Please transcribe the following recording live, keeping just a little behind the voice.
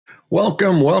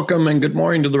Welcome, and good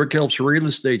morning to the Rick Helps Real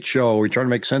Estate Show. We try to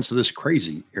make sense of this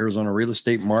crazy Arizona real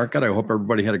estate market. I hope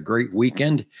everybody had a great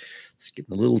weekend. It's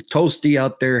getting a little toasty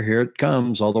out there. Here it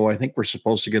comes, although I think we're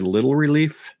supposed to get a little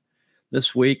relief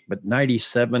this week, but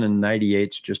 97 and 98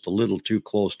 is just a little too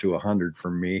close to 100 for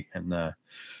me.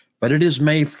 But it is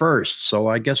May 1st, so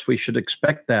I guess we should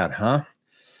expect that, huh?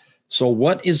 So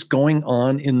what is going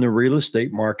on in the real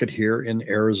estate market here in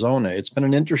Arizona? It's been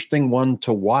an interesting one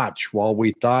to watch. While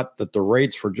we thought that the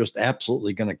rates were just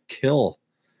absolutely going to kill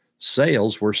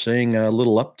sales, we're seeing a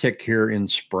little uptick here in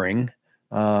spring.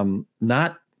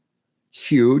 Not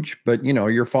huge, but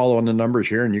you're following the numbers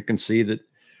here and you can see that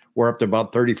we're up to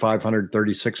about 3,500,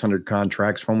 3,600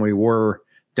 contracts when we were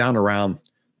down around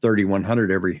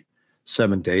 3,100 every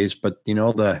 7 days. But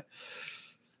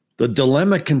the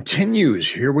dilemma continues.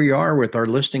 Here we are with our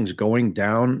listings going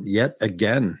down yet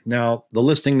again. Now, the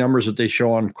listing numbers that they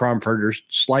show on Cromford are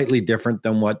slightly different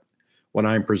than what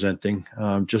I'm presenting.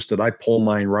 Just that I pull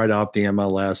mine right off the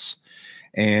MLS,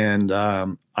 and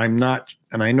I'm not,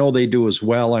 and I know they do as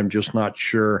well. I'm just not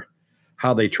sure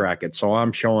how they track it. So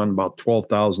I'm showing about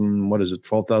 12,000. What is it?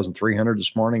 12,300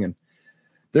 this morning, and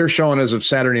they're showing as of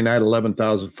Saturday night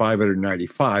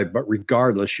 11,595. But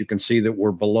regardless, you can see that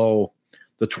we're below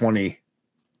the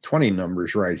 2020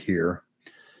 numbers right here.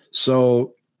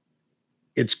 So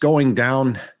it's going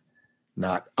down,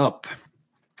 not up.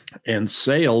 And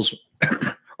sales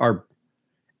are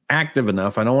active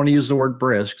enough. I don't want to use the word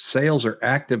brisk. Sales are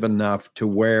active enough to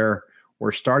where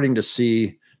we're starting to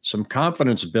see some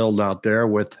confidence build out there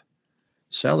with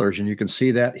sellers. And you can see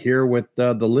that here with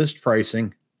the list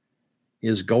pricing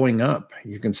is going up.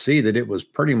 You can see that it was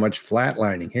pretty much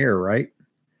flatlining here, right?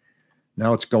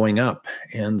 Now it's going up.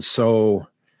 And so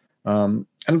I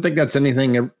don't think that's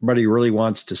anything everybody really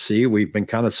wants to see. We've been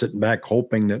kind of sitting back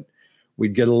hoping that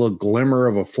we'd get a little glimmer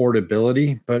of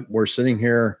affordability, but we're sitting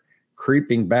here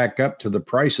creeping back up to the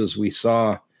prices we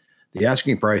saw, the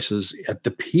asking prices at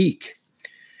the peak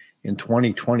in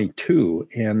 2022.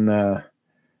 And,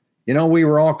 we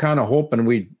were all kind of hoping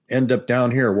we'd end up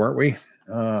down here, weren't we?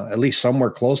 At least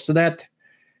somewhere close to that.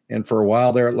 And for a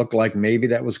while there, it looked like maybe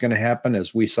that was going to happen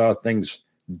as we saw things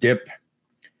dip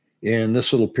in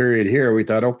this little period here. We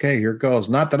thought, okay, here goes.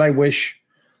 Not that I wish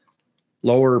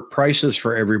lower prices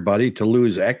for everybody to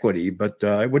lose equity, but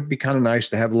it would be kind of nice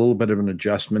to have a little bit of an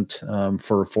adjustment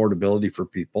for affordability for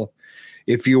people.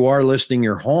 If you are listing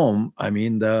your home, I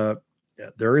mean,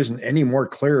 there isn't any more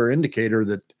clearer indicator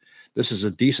that this is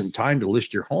a decent time to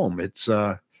list your home. It's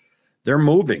they're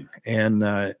moving.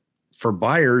 And for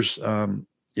buyers, a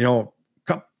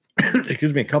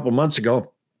couple months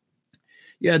ago,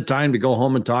 you had time to go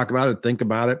home and talk about it, think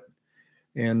about it,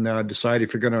 and decide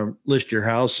if you're going to list your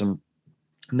house. And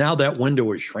now that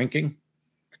window is shrinking.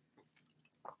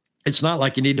 It's not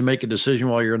like you need to make a decision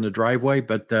while you're in the driveway,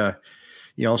 but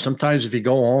sometimes if you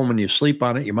go home and you sleep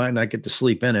on it, you might not get to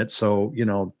sleep in it. So,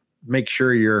 make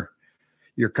sure you're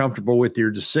comfortable with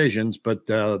your decisions, but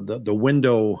the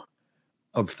window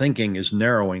of thinking is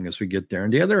narrowing as we get there.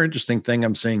 And the other interesting thing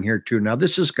I'm saying here too, now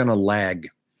this is going to lag,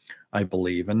 I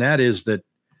believe, and that is that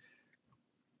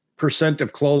percent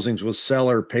of closings with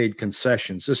seller paid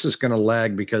concessions. This is going to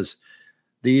lag because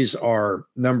these are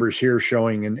numbers here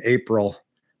showing in April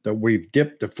that we've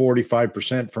dipped to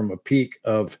 45% from a peak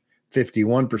of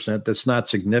 51%. That's not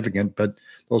significant, but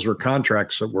those were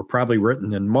contracts that were probably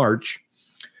written in March.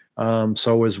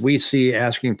 So as we see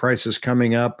asking prices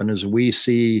coming up and as we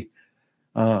see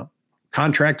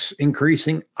contracts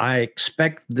increasing, I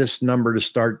expect this number to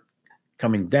start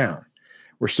coming down.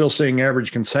 We're still seeing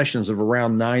average concessions of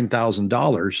around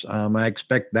 $9,000. I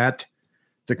expect that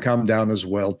to come down as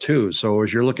well too. So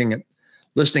as you're looking at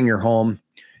listing your home,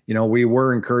 we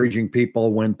were encouraging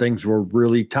people when things were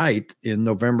really tight in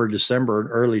November, December, and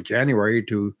early January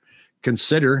to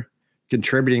consider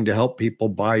contributing to help people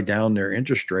buy down their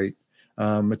interest rate.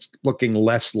 It's looking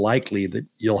less likely that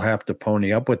you'll have to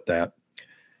pony up with that.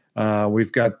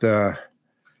 We've got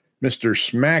Mr.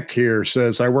 Smack here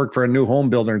says, I work for a new home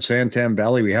builder in Santan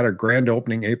Valley. We had our grand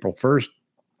opening April 1st,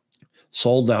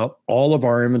 sold out all of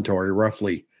our inventory,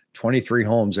 roughly 23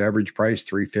 homes, average price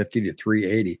 $350 to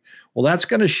 $380. Well, that's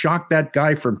going to shock that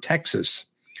guy from Texas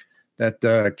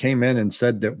that came in and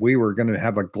said that we were going to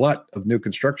have a glut of new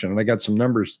construction. And I got some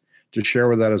numbers to share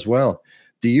with that as well.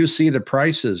 Do you see the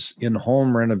prices in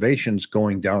home renovations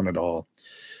going down at all?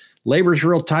 Labor's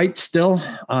real tight still.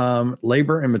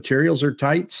 Labor and materials are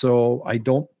tight, so I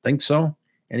don't think so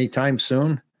anytime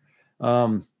soon.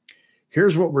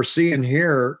 Here's what we're seeing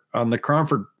here on the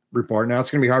Cromford report. Now,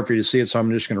 it's going to be hard for you to see it, so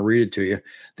I'm just going to read it to you.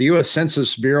 The U.S.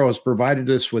 Census Bureau has provided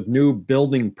us with new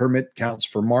building permit counts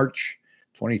for March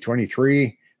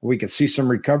 2023. We can see some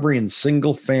recovery in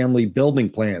single-family building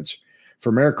plans.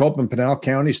 For Maricopa and Pinal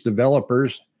counties,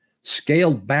 developers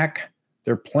scaled back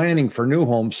their planning for new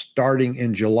homes starting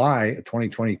in July of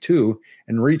 2022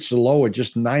 and reached a low of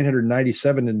just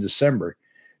 997 in December.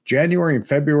 January and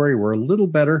February were a little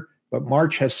better, but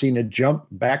March has seen a jump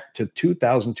back to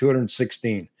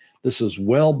 2,216. This is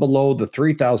well below the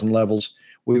 3,000 levels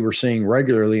we were seeing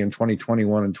regularly in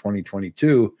 2021 and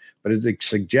 2022, but it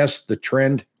suggests the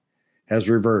trend has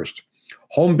reversed.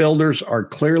 Home builders are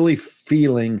clearly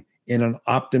feeling in an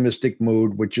optimistic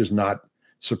mood, which is not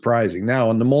surprising. Now,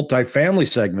 in the multifamily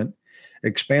segment,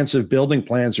 expansive building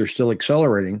plans are still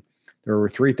accelerating. There were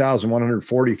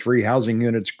 3,143 housing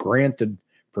units granted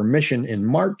permission in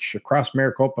March across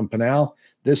Maricopa and Pinal.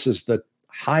 This is the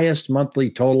highest monthly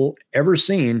total ever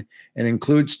seen and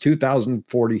includes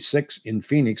 2,046 in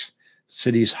Phoenix,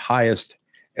 city's highest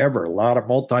ever. A lot of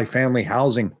multifamily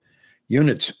housing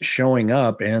units showing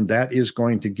up, and that is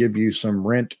going to give you some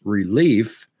rent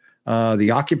relief.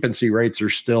 The occupancy rates are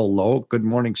still low. Good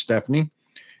morning, Stephanie.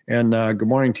 And good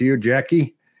morning to you,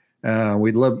 Jackie.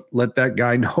 We'd let that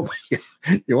guy know.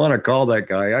 You want to call that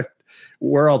guy.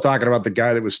 We're all talking about the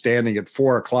guy that was standing at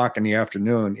 4 o'clock in the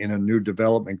afternoon in a new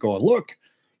development going, look,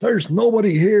 there's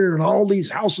nobody here and all these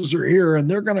houses are here and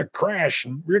they're going to crash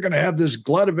and we're going to have this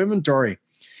glut of inventory.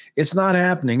 It's not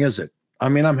happening, is it? I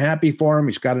mean, I'm happy for him.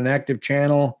 He's got an active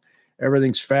channel.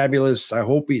 Everything's fabulous. I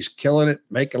hope he's killing it,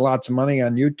 making lots of money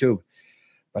on YouTube,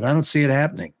 but I don't see it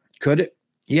happening. Could it?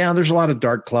 Yeah, there's a lot of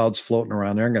dark clouds floating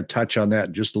around there. I'm going to touch on that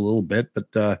in just a little bit,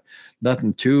 but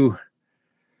nothing too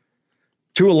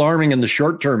alarming in the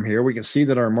short term here. We can see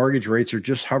that our mortgage rates are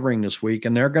just hovering this week,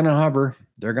 and they're going to hover.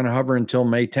 They're going to hover until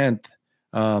May 10th.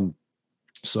 And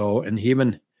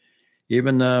even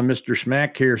Mr.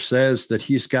 Smack here says that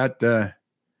he's got,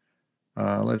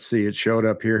 let's see, it showed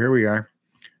up here. Here we are.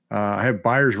 I have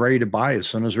buyers ready to buy as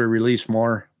soon as we release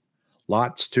more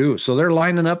lots too. So they're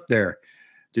lining up there.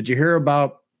 Did you hear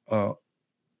about,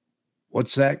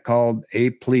 what's that called?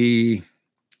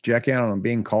 Jackie, I don't know,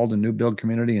 being called a new build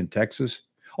community in Texas.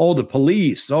 Oh, the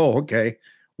police. Oh, okay.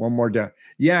 One more down.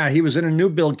 Yeah, he was in a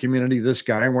new build community, this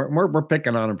guy. We're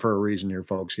picking on him for a reason here,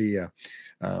 folks. He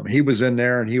was in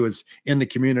there and he was in the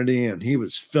community and he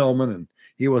was filming and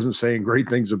he wasn't saying great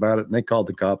things about it, and they called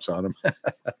the cops on him.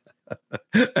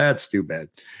 That's too bad.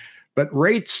 But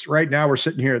rates right now, we're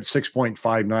sitting here at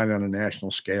 6.59 on a national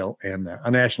scale and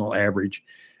a national average.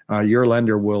 Your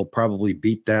lender will probably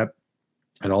beat that.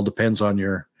 It all depends on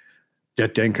your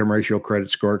debt to income ratio,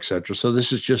 credit score, et cetera. So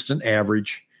this is just an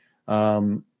average.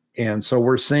 And so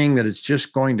we're seeing that it's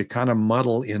just going to kind of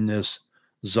muddle in this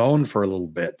zone for a little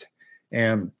bit.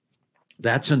 And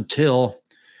that's until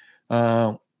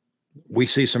we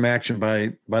see some action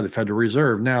by the Federal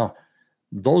Reserve. Now,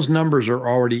 those numbers are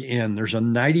already in. There's a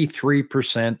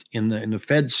 93% in the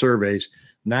Fed surveys,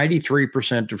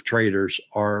 93% of traders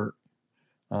are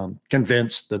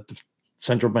convinced that the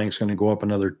central bank's going to go up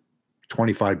another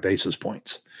 25 basis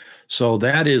points. So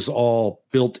that is all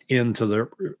built into the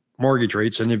mortgage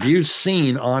rates. And if you've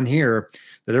seen on here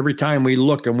that every time we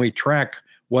look and we track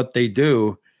what they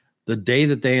do, the day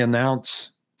that they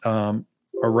announce a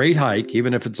rate hike,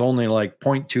 even if it's only like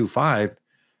 0.25,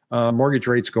 mortgage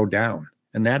rates go down.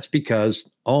 And that's because,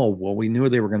 oh, well, we knew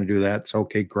they were going to do that. So,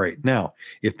 okay, great. Now,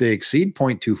 if they exceed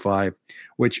 0.25,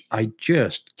 which I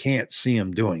just can't see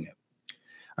them doing it.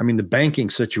 I mean, the banking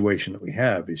situation that we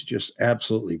have is just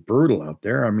absolutely brutal out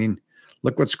there. I mean,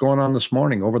 look what's going on this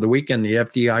morning. Over the weekend, the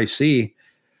FDIC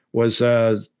was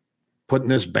putting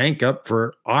this bank up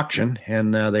for auction,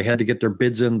 and they had to get their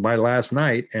bids in by last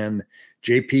night. And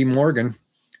JP Morgan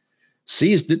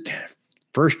seized it.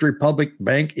 First Republic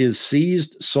Bank is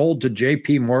seized, sold to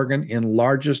JP Morgan in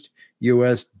largest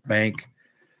U.S. bank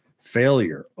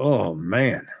failure. Oh,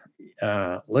 man.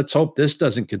 Let's hope this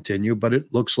doesn't continue, but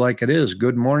it looks like it is.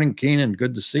 Good morning, Keenan.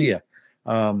 Good to see you.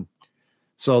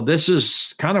 So this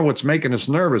is kind of what's making us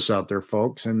nervous out there,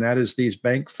 folks, and that is these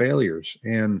bank failures.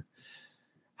 And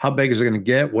how big is it going to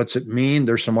get? What's it mean?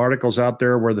 There's some articles out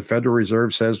there where the Federal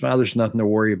Reserve says, well, there's nothing to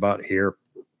worry about here.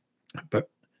 But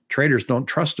traders don't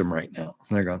trust them right now.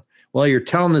 And they're going, well, you're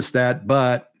telling us that,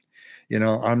 but,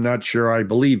 I'm not sure I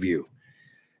believe you.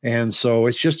 And so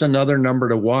it's just another number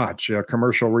to watch.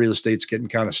 Commercial real estate's getting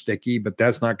kind of sticky, but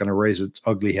that's not going to raise its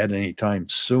ugly head anytime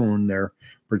soon. They're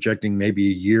projecting maybe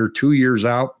a year, 2 years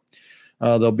out.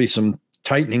 There'll be some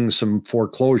tightening, some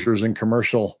foreclosures in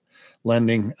commercial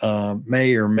lending,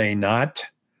 may or may not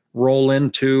roll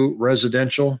into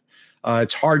residential.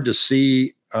 It's hard to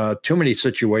see too many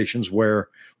situations where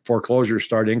foreclosures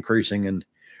start increasing in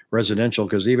residential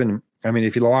because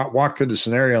if you walk through the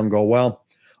scenario and go, well,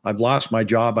 I've lost my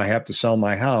job. I have to sell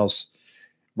my house.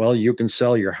 Well, you can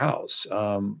sell your house.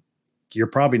 You're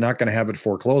probably not going to have it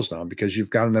foreclosed on because you've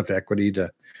got enough equity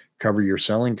to cover your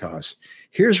selling costs.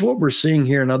 Here's what we're seeing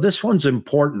here. Now, this one's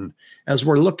important as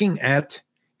we're looking at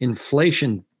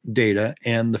inflation data,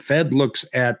 and the Fed looks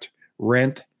at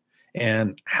rent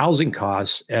and housing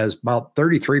costs as about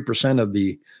 33% of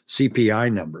the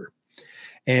CPI number.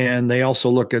 And they also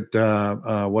look at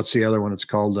what's the other one? It's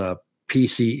called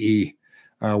PCE,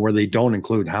 where they don't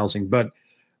include housing. But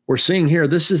we're seeing here,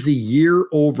 this is the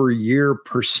year-over-year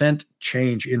percent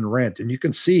change in rent. And you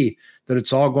can see that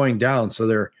it's all going down.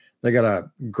 So they got a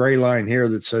gray line here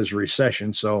that says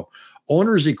recession. So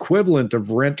owner's equivalent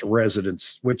of rent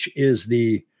residence, which is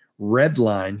the red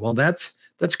line. Well, that's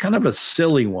kind of a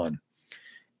silly one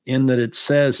in that it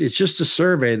says, it's just a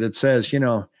survey that says,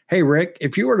 hey, Rick,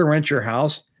 if you were to rent your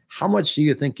house, how much do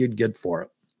you think you'd get for it?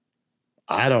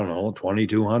 I don't know,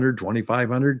 $2,200,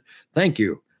 $2,500. Thank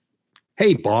you.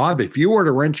 Hey, Bob, if you were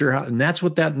to rent your house, and that's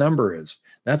what that number is.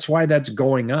 That's why that's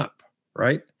going up,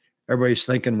 right? Everybody's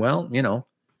thinking, well,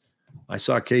 I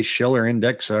saw Case-Shiller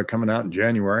index coming out in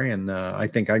January, and I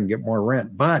think I can get more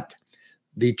rent. But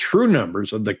the true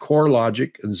numbers of the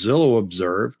CoreLogic and Zillow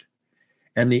observed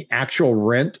and the actual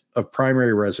rent of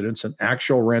primary residence and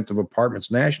actual rent of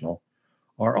apartments national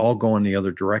are all going the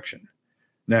other direction.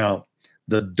 Now,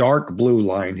 the dark blue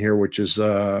line here, which is,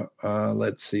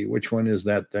 let's see, which one is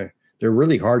that? They're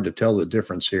really hard to tell the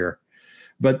difference here.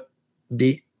 But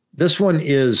this one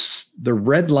is the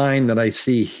red line that I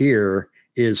see here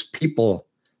is people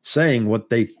saying what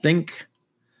they think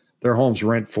their homes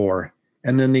rent for.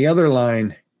 And then the other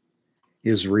line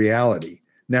is reality.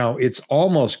 Now, it's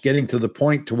almost getting to the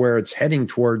point to where it's heading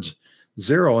towards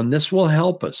zero, and this will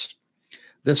help us.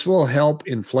 This will help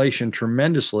inflation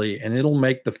tremendously, and it'll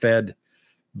make the Fed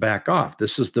back off.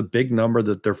 This is the big number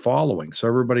that they're following. So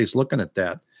everybody's looking at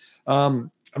that.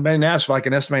 I'm being asked if I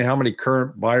can estimate how many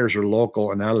current buyers are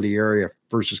local and out of the area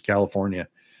versus California.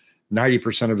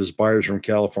 90% of his buyers are from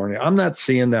California. I'm not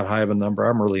seeing that high of a number.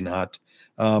 I'm really not.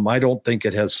 I don't think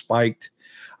it has spiked.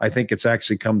 I think it's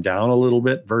actually come down a little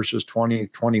bit versus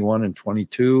 2021 and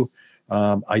 22.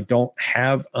 I don't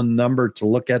have a number to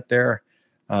look at there.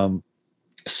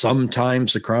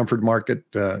 Sometimes the Cromford market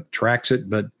tracks it,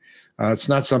 but it's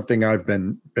not something I've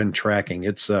been tracking.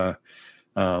 It's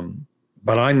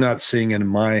but I'm not seeing it in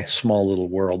my small little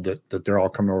world that they're all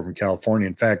coming over from California.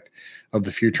 In fact, of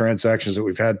the few transactions that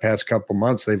we've had past couple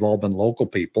months, they've all been local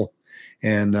people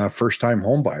and first-time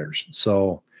home buyers.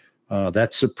 So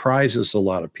that surprises a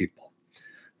lot of people.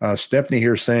 Stephanie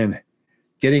here saying,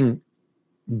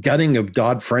 gutting of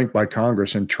Dodd-Frank by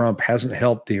Congress and Trump hasn't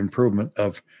helped the improvement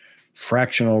of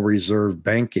fractional reserve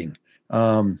banking.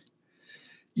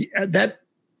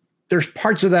 There's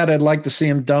parts of that I'd like to see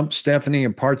him dump, Stephanie,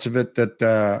 and parts of it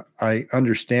that I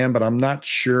understand, but I'm not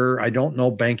sure. I don't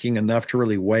know banking enough to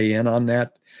really weigh in on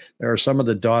that. There are some of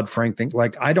the Dodd-Frank things,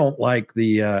 like I don't like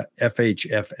the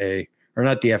FHFA, or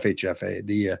not the FHFA,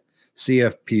 the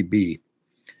CFPB.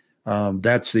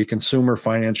 That's the Consumer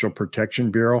Financial Protection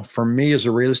Bureau. For me as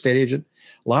a real estate agent,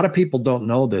 a lot of people don't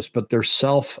know this, but they're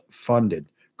self-funded.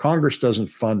 Congress doesn't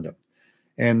fund them.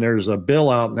 And there's a bill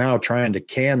out now trying to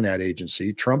can that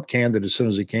agency. Trump canned it as soon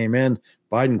as he came in.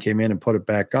 Biden came in and put it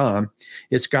back on.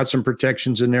 It's got some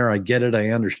protections in there. I get it. I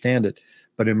understand it.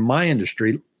 But in my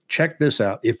industry, check this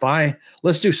out.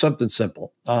 Let's do something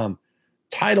simple.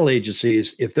 Title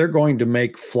agencies, if they're going to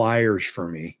make flyers for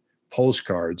me,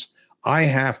 postcards, I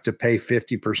have to pay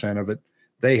 50% of it.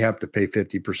 They have to pay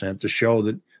 50% to show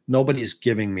that nobody's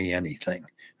giving me anything.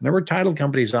 And there were title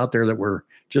companies out there that were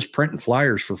just printing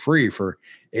flyers for free for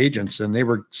agents, and they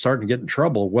were starting to get in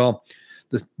trouble. Well,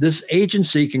 this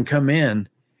agency can come in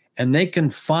and they can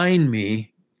fine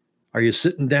me. Are you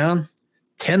sitting down?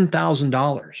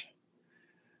 $10,000.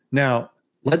 Now,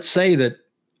 let's say that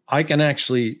I can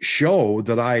actually show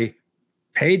that I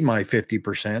paid my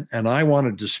 50% and I want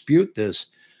to dispute this.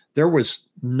 There was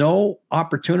no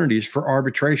opportunities for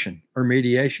arbitration or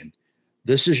mediation.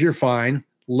 This is your fine.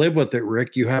 Live with it,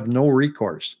 Rick. You have no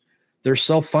recourse. They're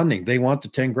self-funding. They want the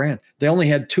 10 grand. They only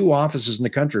had 2 offices in the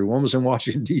country. One was in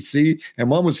Washington, D.C., and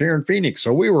one was here in Phoenix.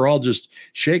 So we were all just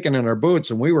shaking in our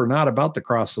boots, and we were not about to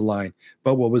cross the line.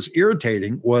 But what was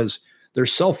irritating was they're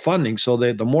self-funding. So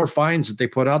the more fines that they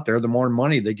put out there, the more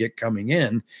money they get coming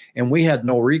in, and we had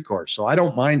no recourse. So I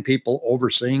don't mind people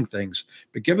overseeing things,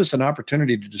 but give us an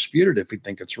opportunity to dispute it if we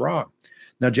think it's wrong.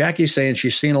 Now, Jackie's saying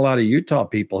she's seen a lot of Utah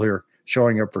people here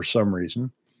showing up for some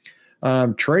reason.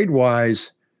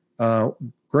 Trade-wise,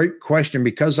 great question.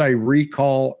 Because I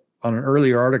recall on an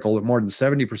earlier article that more than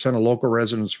 70% of local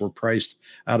residents were priced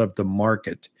out of the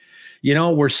market.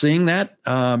 We're seeing that.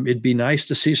 It'd be nice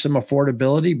to see some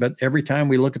affordability, but every time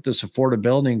we look at this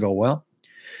affordability and go, well,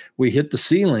 we hit the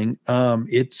ceiling,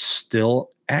 it's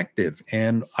still active.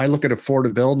 And I look at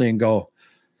affordability and go,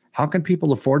 how can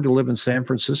people afford to live in San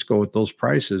Francisco with those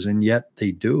prices? And yet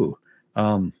they do.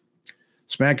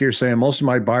 Smack here saying most of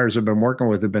my buyers I've been working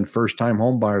with have been first-time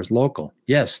home buyers local.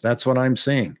 Yes, that's what I'm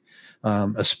seeing,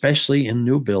 especially in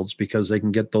new builds because they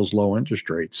can get those low interest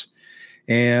rates.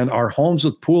 And our homes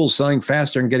with pools selling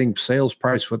faster and getting sales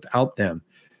price without them.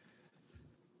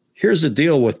 Here's the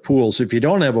deal with pools. If you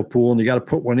don't have a pool and you got to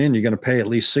put one in, you're going to pay at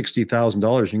least $60,000.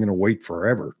 You're going to wait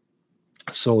forever.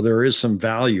 So there is some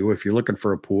value if you're looking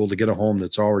for a pool to get a home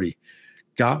that's already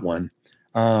got one.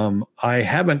 I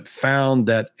haven't found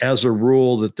that as a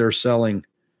rule that they're selling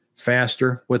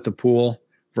faster with the pool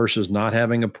versus not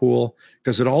having a pool,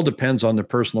 because it all depends on the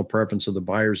personal preference of the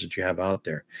buyers that you have out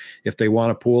there. If they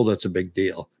want a pool, that's a big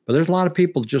deal. But there's a lot of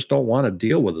people that just don't want to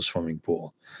deal with a swimming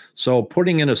pool. So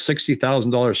putting in a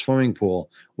 $60,000 swimming pool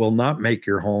will not make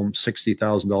your home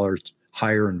 $60,000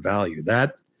 higher in value.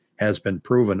 That has been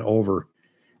proven over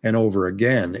and over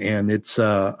again. And it's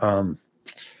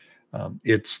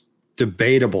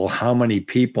debatable how many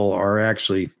people are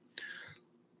actually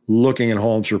looking at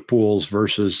homes for pools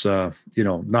versus,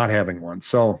 not having one.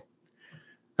 So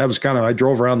that was I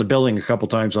drove around the building a couple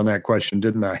times on that question,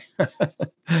 didn't I?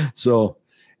 So,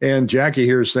 and Jackie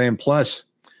here is saying, plus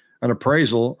on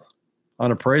appraisals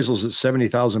at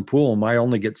 70,000 pool, I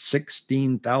only get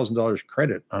 $16,000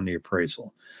 credit on the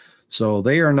appraisal. So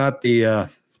they are not the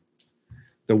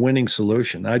winning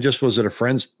solution. I just was at a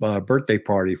friend's birthday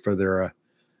party for their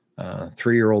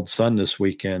 3-year-old son this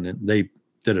weekend, and they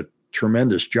did a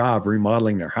tremendous job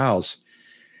remodeling their house.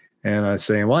 And I was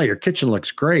saying, well, your kitchen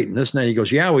looks great. And this and that. He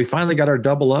goes, yeah, we finally got our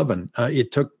double oven.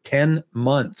 It took 10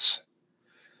 months.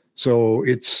 So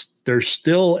there's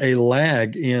still a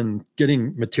lag in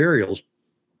getting materials.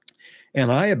 And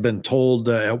I have been told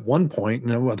at one point,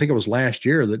 I think it was last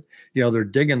year, that, they're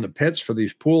digging the pits for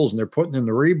these pools and they're putting in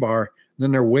the rebar, and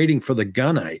then they're waiting for the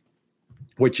gunite,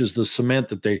 which is the cement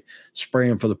that they spray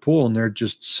in for the pool. And they're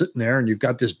just sitting there, and you've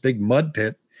got this big mud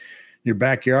pit in your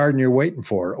backyard and you're waiting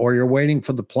for it, or you're waiting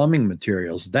for the plumbing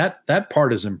materials. That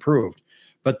part is improved,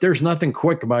 but there's nothing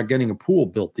quick about getting a pool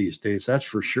built these days. That's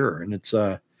for sure. And it's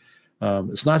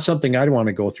not something I'd want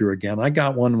to go through again. I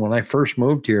got one when I first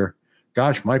moved here.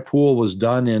 Gosh, my pool was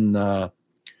done in, I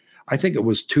think it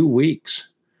was 2 weeks.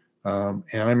 And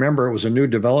I remember it was a new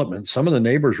development. Some of the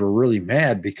neighbors were really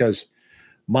mad because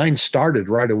mine started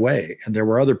right away, and there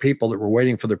were other people that were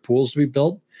waiting for their pools to be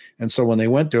built. And so when they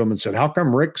went to him and said, how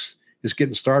come Rick's is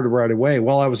getting started right away?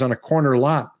 Well, I was on a corner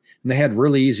lot and they had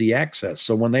really easy access.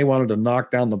 So when they wanted to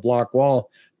knock down the block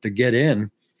wall to get in,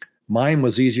 mine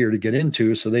was easier to get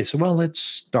into. So they said, well, let's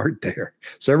start there.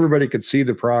 So everybody could see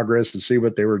the progress and see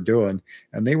what they were doing.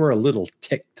 And they were a little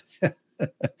ticked.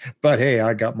 But hey,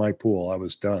 I got my pool. I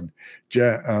was done.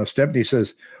 Stephanie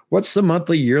says, what's the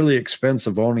monthly yearly expense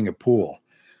of owning a pool?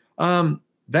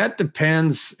 That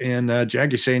depends. And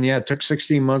Jackie's saying, yeah, it took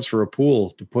 16 months for a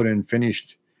pool to put in,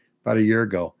 finished about a year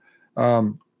ago.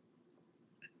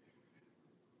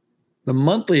 The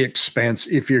monthly expense,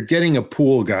 if you're getting a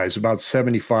pool guy, is about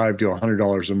 $75 to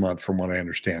 $100 a month, from what I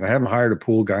understand. I haven't hired a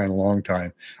pool guy in a long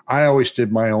time. I always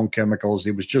did my own chemicals.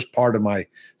 It was just part of my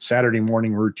Saturday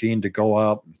morning routine to go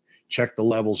out and check the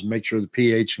levels, make sure the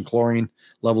pH and chlorine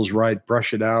levels right,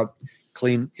 brush it out,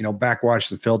 clean, backwash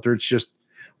the filter. It's just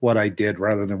what I did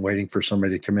rather than waiting for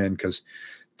somebody to come in. Because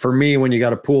for me, when you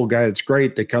got a pool guy, it's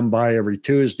great. They come by every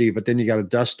Tuesday, but then you got a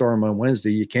dust storm on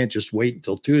Wednesday. You can't just wait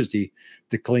until Tuesday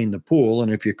to clean the pool.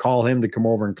 And if you call him to come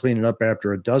over and clean it up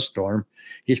after a dust storm,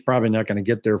 he's probably not going to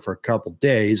get there for a couple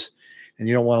days. And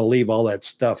you don't want to leave all that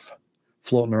stuff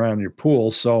floating around your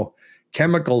pool. So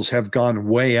chemicals have gone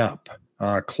way up.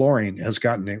 Chlorine has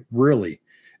gotten really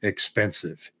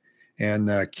expensive. And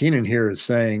Keenan here is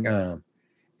saying,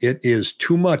 it is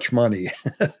too much money,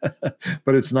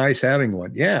 but it's nice having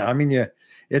one. Yeah, I mean,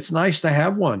 it's nice to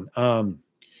have one.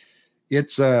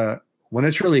 It's when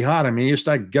it's really hot. I mean, used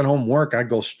to get home work, I'd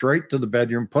go straight to the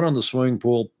bedroom, put on the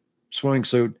swimming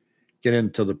suit, get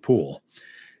into the pool.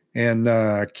 And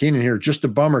Keenan here, just a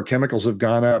bummer. Chemicals have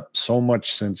gone up so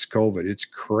much since COVID. It's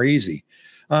crazy.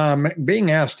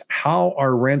 Being asked, how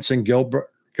are rents in Gilbert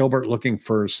looking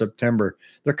for September?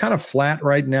 They're kind of flat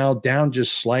right now, down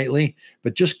just slightly,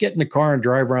 but just get in the car and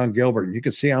drive around Gilbert, and you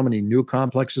can see how many new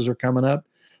complexes are coming up.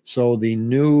 So the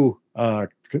new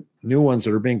ones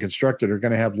that are being constructed are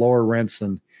going to have lower rents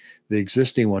than the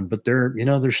existing one, but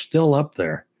they're still up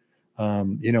there.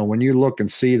 When you look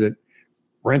and see that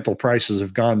rental prices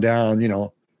have gone down,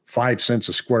 5 cents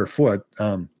a square foot,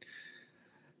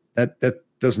 that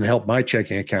doesn't help my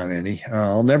checking account any.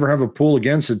 I'll never have a pool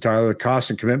again, said Tyler. The cost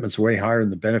and commitment's way higher than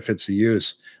the benefits of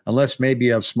use, unless maybe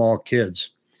you have small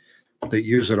kids that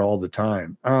use it all the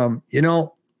time. You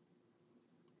know,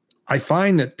 I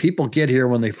find that people get here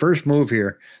when they first move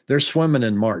here, they're swimming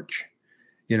in March,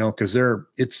 you know, because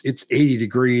it's 80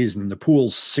 degrees and the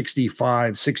pool's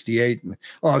 65, 68. And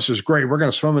oh, this is great. We're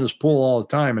going to swim in this pool all the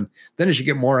time. And then as you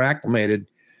get more acclimated,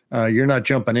 you're not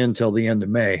jumping in till the end of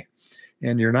May.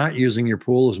 And you're not using your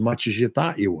pool as much as you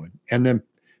thought you would. And then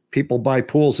people buy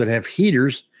pools that have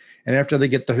heaters. And after they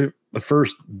get the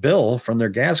first bill from their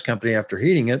gas company after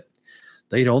heating it,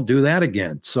 they don't do that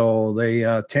again. So they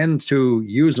tend to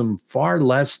use them far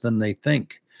less than they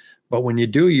think. But when you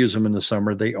do use them in the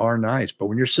summer, they are nice. But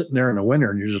when you're sitting there in the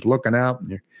winter and you're just looking out and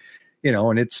you're, you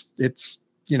know, and it's,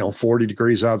 you know, 40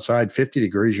 degrees outside, 50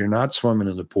 degrees, you're not swimming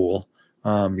in the pool.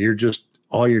 You're just,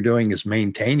 all you're doing is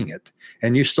maintaining it.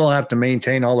 And you still have to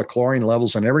maintain all the chlorine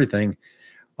levels and everything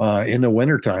in the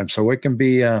wintertime. So it can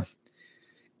be a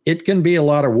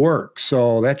lot of work.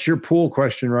 So that's your pool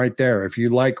question right there. If you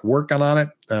like working on it,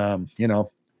 you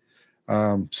know.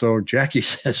 So Jackie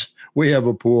says, we have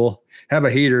a pool, have a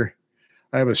heater.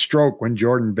 I have a stroke when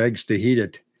Jordan begs to heat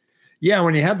it. Yeah,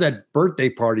 when you have that birthday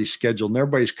party scheduled and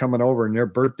everybody's coming over and their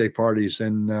birthday parties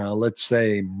in, let's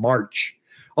say, March.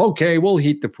 Okay, we'll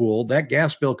heat the pool. That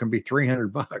gas bill can be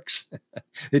 $300.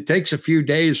 It takes a few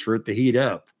days for it to heat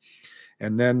up.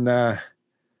 And then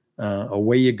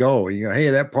away you go. You go, hey,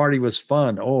 that party was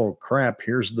fun. Oh, crap,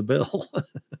 here's the bill.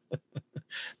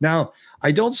 Now,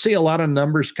 I don't see a lot of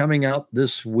numbers coming out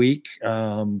this week.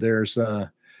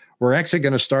 We're actually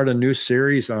going to start a new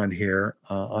series on here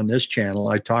on this channel.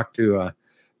 I talked to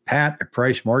Pat at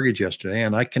Price Mortgage yesterday,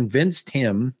 and I convinced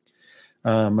him,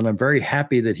 and I'm very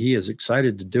happy that he is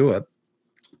excited to do it,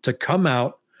 to come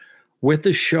out with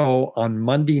a show on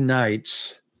Monday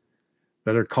nights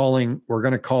that we're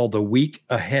going to call the week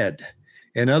ahead.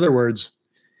 In other words,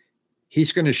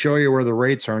 he's going to show you where the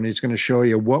rates are, and he's going to show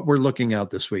you what we're looking at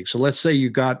this week. So let's say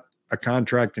you got a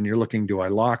contract and you're looking, do I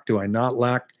lock? Do I not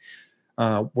lock?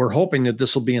 We're hoping that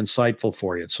this will be insightful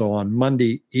for you. So on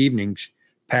Monday evenings,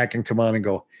 Pat can come on and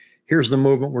go, here's the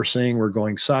movement we're seeing. We're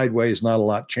going sideways, not a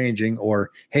lot changing.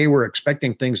 Or, hey, we're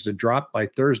expecting things to drop by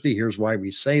Thursday. Here's why we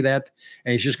say that.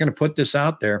 And he's just going to put this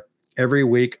out there every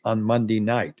week on Monday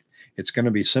night. It's going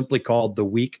to be simply called The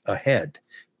Week Ahead.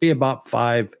 Be about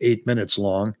 5-8 minutes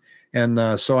long.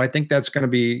 And so I think that's going to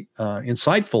be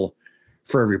insightful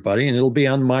for everybody. And it'll be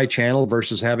on my channel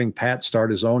versus having Pat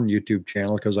start his own YouTube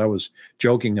channel, because I was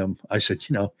joking him. I said,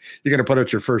 you know, you're going to put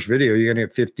out your first video, you're going to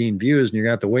get 15 views, and you're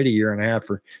going to have to wait a year and a half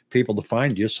for people to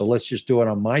find you. So let's just do it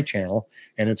on my channel,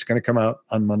 and it's going to come out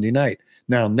on Monday night.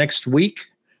 Now, next week,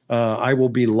 I will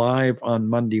be live on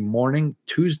Monday morning.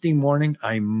 Tuesday morning,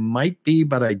 I might be,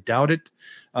 but I doubt it,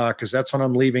 because that's when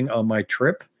I'm leaving on my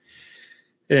trip.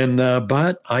 And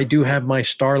but I do have my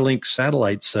Starlink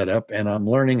satellite set up, and I'm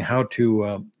learning how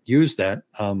to use that.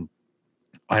 I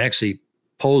actually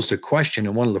posed a question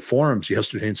in one of the forums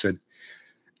yesterday and said,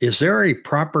 is there a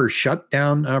proper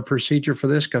shutdown procedure for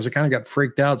this? Because I kind of got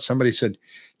freaked out. Somebody said,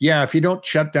 yeah, if you don't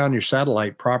shut down your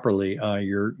satellite properly,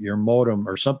 your modem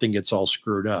or something gets all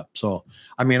screwed up. So,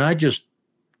 I mean, I just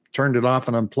turned it off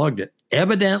and unplugged it.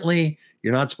 Evidently,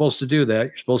 you're not supposed to do that.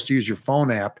 You're supposed to use your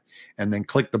phone app and then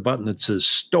click the button that says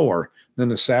store. Then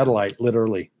the satellite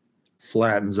literally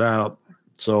flattens out.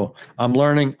 So I'm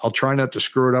learning. I'll try not to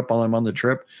screw it up while I'm on the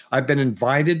trip. I've been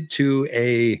invited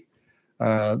to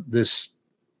this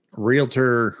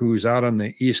realtor who's out on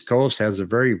the East Coast, has a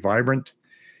very vibrant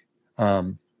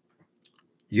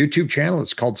YouTube channel.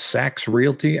 It's called Saks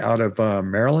Realty out of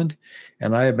Maryland.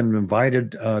 And I have been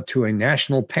invited to a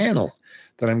national panel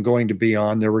that I'm going to be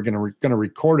on. We're going to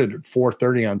record it at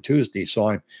 4:30 on Tuesday. So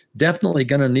I'm definitely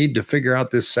going to need to figure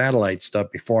out this satellite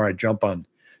stuff before I jump on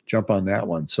that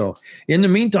one. So in the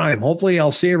meantime, hopefully I'll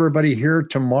see everybody here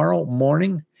tomorrow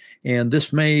morning. And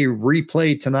this may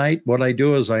replay tonight. What I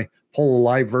do is I pull a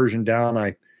live version down,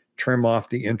 I trim off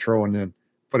the intro, and then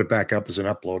put it back up as an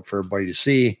upload for everybody to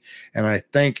see. And I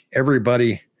thank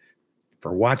everybody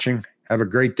for watching. Have a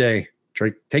great day.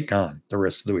 Take on the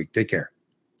rest of the week. Take care.